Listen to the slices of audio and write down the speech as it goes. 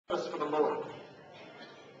for the Lord.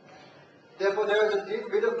 Therefore, there is a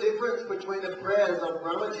bit of difference between the prayers of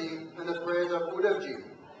Brahmaji and the prayers of Uddhavji.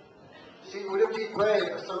 See, Uddhavji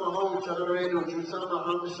prayed, Samaho Chadaredu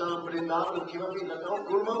Jusamaham Sham Vrindavan Kimapi Lato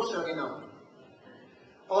Gulmo Sharinam.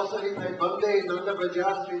 Also, he prayed Bande Nanda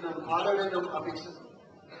Vrajastrinam Padarenam Apisam.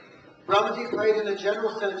 Brahmaji prayed in a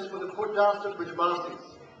general sense for the foot dust of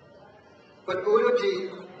Brajavasis. But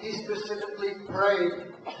Uddhavji, he specifically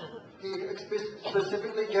prayed, he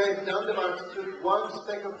specifically gave dandavats to one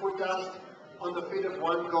speck of foot dust on the feet of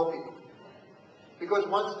one gopi. Because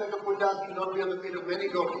one speck of foot dust cannot be on the feet of many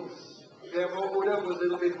gopis. Therefore, Uddhav was a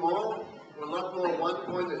little bit more, or a lot more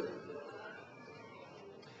one-pointed.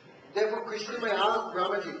 Therefore, Krishna may ask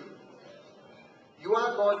Brahmaji, you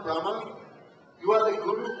are Lord Brahma, you are the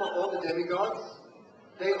Guru for all the demigods,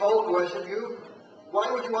 they all worship you, why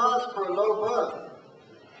would you ask for a low birth?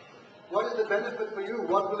 What is the benefit for you?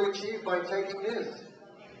 What will you achieve by taking this?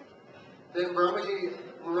 Then Brahmaji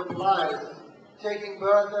replies, taking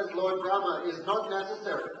birth as Lord Brahma is not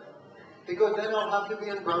necessary, because then I'll have to be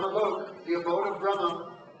in Brahmalok, the abode of Brahma.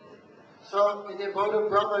 So in the abode of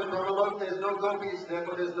Brahma, in Brahmalok, there's no gopis,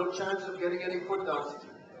 therefore there's no chance of getting any foot dust.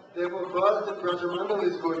 Therefore birth at Brajamandal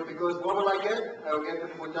is good, because what will I get? I will get the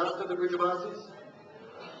foot dust of the Brajavasis.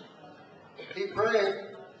 He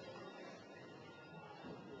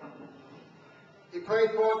prayed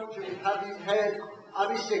for to have his head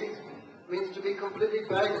abhishek, means to be completely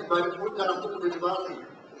bathed by the foot dust of the Brajavasi.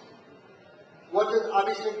 What does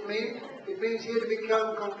abhishek mean? It means here to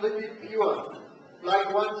become completely pure.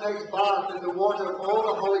 Like one takes bath in the water of all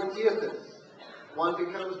the holy tirthas, one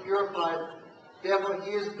becomes purified. Therefore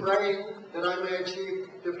he is praying that I may achieve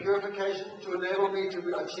the purification to enable me to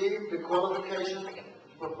achieve the qualification to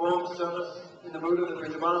perform service in the mood of the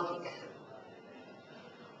Vrindavan.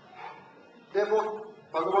 Therefore,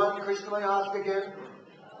 Bhagavan Krishna may ask again,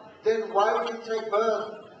 then why would you take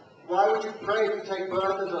birth? Why would you pray to take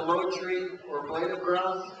birth as a low tree or a blade of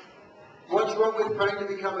grass? What's wrong with praying to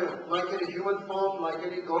become like in a human form, like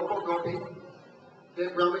any gopa or gopi? Then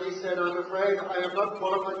Brahmaji said, I'm afraid I am not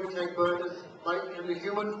qualified to take birth as like in the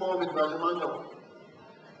human form in Brajamandal.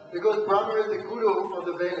 Because Brahma is the guru of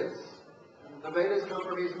the Vedas. The Vedas come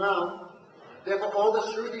from his mouth. Therefore, all the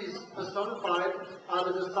Shrutis personified are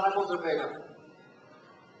the disciples of Veda.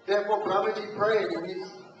 Therefore, Brahmaji prayed in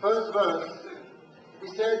his first verse. He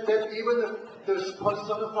said that even the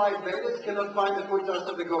personified Vedas cannot find the foot dust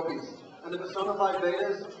of the gopis. And the personified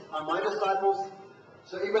Vedas are my disciples.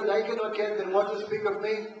 So even they cannot get, then what to speak of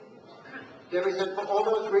me? Then he said, for all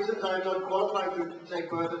those reasons I am not qualified to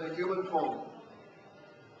take birth in a human form.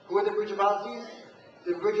 Who are the Brajavasis?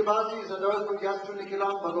 The Brajavasis are those who Yastu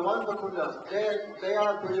Nikilam Bhagavan Vakundas. They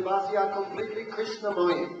are Brajavasi, are completely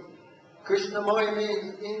Krishnamoyi. Krishnamoyi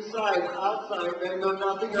means inside, outside, they know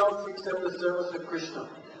nothing else except the service of Krishna.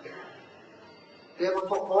 Therefore,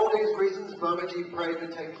 for all these reasons, Brahmaji prayed to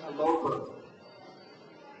take a low birth.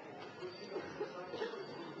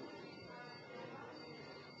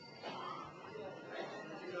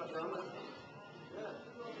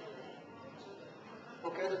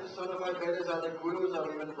 Okay, the personified Vedas are the gurus of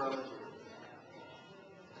even Brahmaji.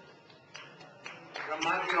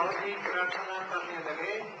 Brahmaji और भी प्रार्थना करने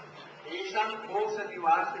लगे, ऐशम कोश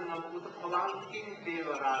निवासिनम उत्पवान किम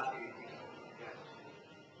देवराति।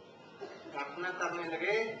 प्रार्थना करने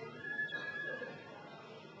लगे,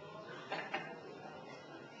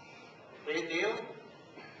 हे देव,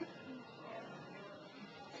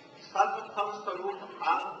 सर्वफल स्वरूप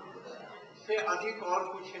आप से अधिक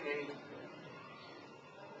और कुछ नहीं,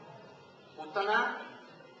 उतना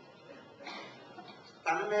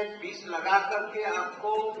तन में विष लगा करके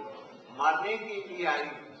आपको मारने के लिए आई,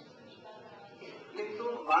 किंतु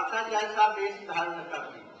माता जैसा वेश धारण कर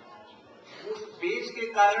ली। उस वेश के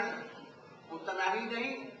कारण उतना ही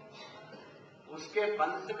नहीं, उसके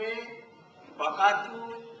वंश में बकासु,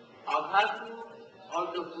 अघासु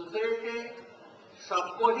और जो दूसरे थे,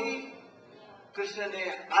 सबको ही कृष्ण ने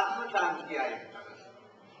आत्मदान किया है।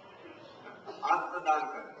 आत्मदान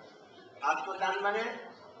कर, आत्मदान माने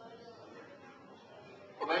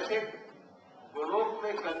वैसे गोलोक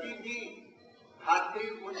में गति की खातिर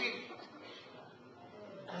उचित,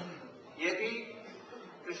 यदि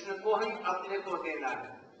कृष्ण को ही अपने को देना है,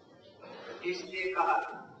 इसलिए कहा।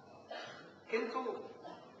 किंतु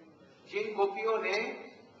जिन गोपियों ने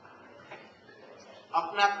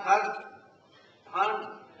अपना घर, धन,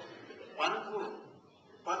 बंधु,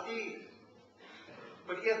 पति,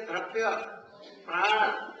 प्रिय द्रव्य, प्राण,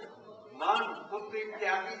 मन, पुत्र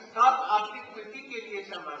इत्यादि सब आपकी प्रीति के लिए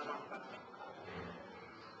समर्पण करते।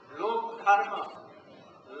 लोक धर्म,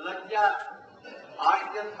 लज्जा,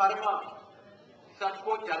 आर्य धर्म,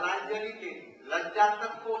 सबको जलांजलि दे, लज्जा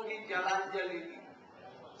तक को भी जलांजलि दी।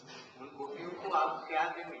 उन गोपियों को आप क्या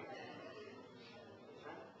देंगे?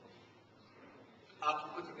 आप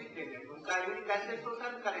कुछ भी देंगे, उनका ऋण कैसे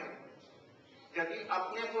शोधन करेंगे? यदि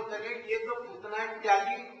अपने को देंगे, ये तो पुतना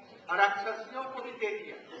इत्यादि राक्षसियों को भी दे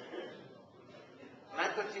दिया। मैं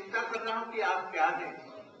तो चिंता कर रहा हूं कि आप क्या दें।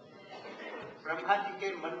 ब्रह्मा जी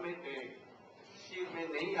के मन में थे, शिव में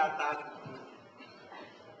नहीं आता।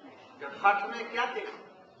 जब हट में क्या दें,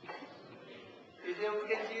 इसलिए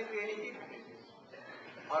उनके शिव ऋणी ही कहे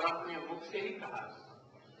और अपने मुख से ही कहा,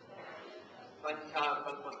 पंचा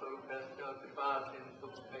कल्पतरुभ्यश्च कृपा सिंधु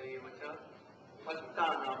कैव च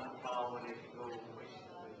पतितानां पावनेभ्यो वैष्णवेभ्यो।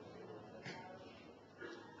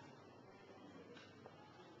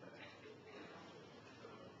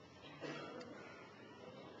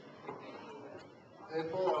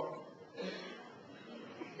 Therefore,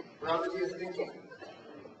 Brahmaji is thinking,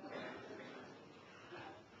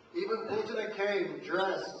 even Putana came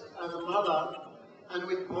dressed as a mother and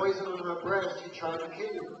with poison on her breast, he tried to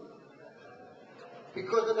kill you.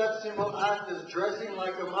 Because of that simple act as dressing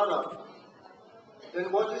like a mother,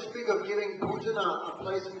 then what to speak of giving Putana a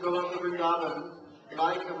place in Goloka Vrindavan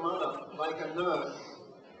like a mother, like a nurse.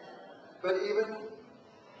 But even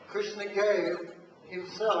Krishna gave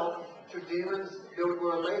himself to demons that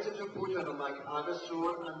were related to Putana, like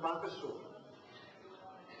Agasur and Bakasur.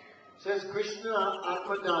 Says Krishna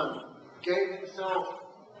Atmadan gave himself.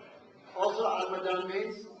 Also Atmadan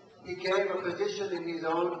means he gave a position in his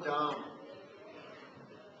own Dham.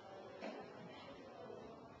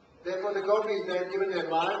 Therefore the gopis, they have given their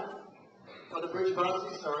life, or the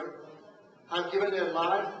Brijvasis, have given their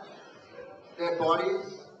life, their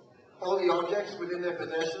bodies, all the objects within their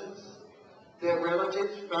possessions, their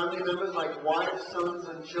relatives, family members like wives, sons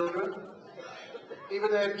and children.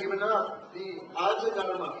 Even they have given up the Aja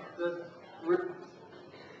Dharma,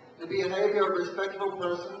 the behavior of respectable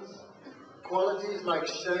persons, qualities like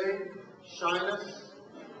shame, shyness.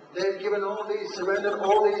 They have given all these, surrendered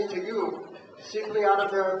all these to you, simply out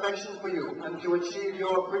of their affection for you and to achieve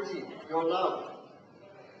your priti, your love.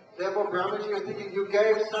 Therefore Brahmaji is thinking, you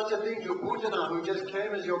gave such a thing to Putana who just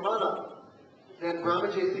came as your mother. Then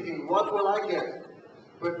Brahmaji is thinking, what will I get?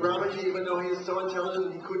 But Brahmaji, even though he is so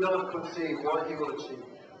intelligent, he could not conceive what he will achieve.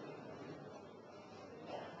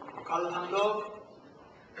 कल हम लोग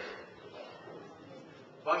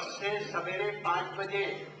बस से सवेरे 5 बजे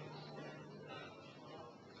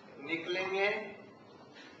निकलेंगे,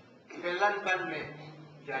 खेलन में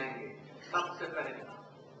जाएंगे। सबसे पहले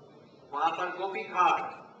वहां पर गोपी घाट,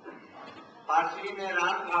 पार्श्वी में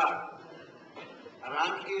राम घाट,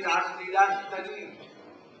 राम की रासलीला स्थली,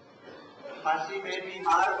 काशी में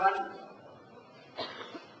बिहार वन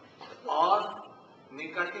और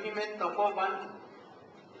निकटनी में तपोवन,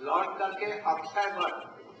 लौट करके अक्षय वन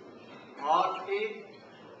और फिर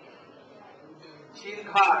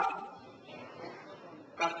चीरघाट,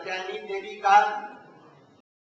 कत्यायनी देवी का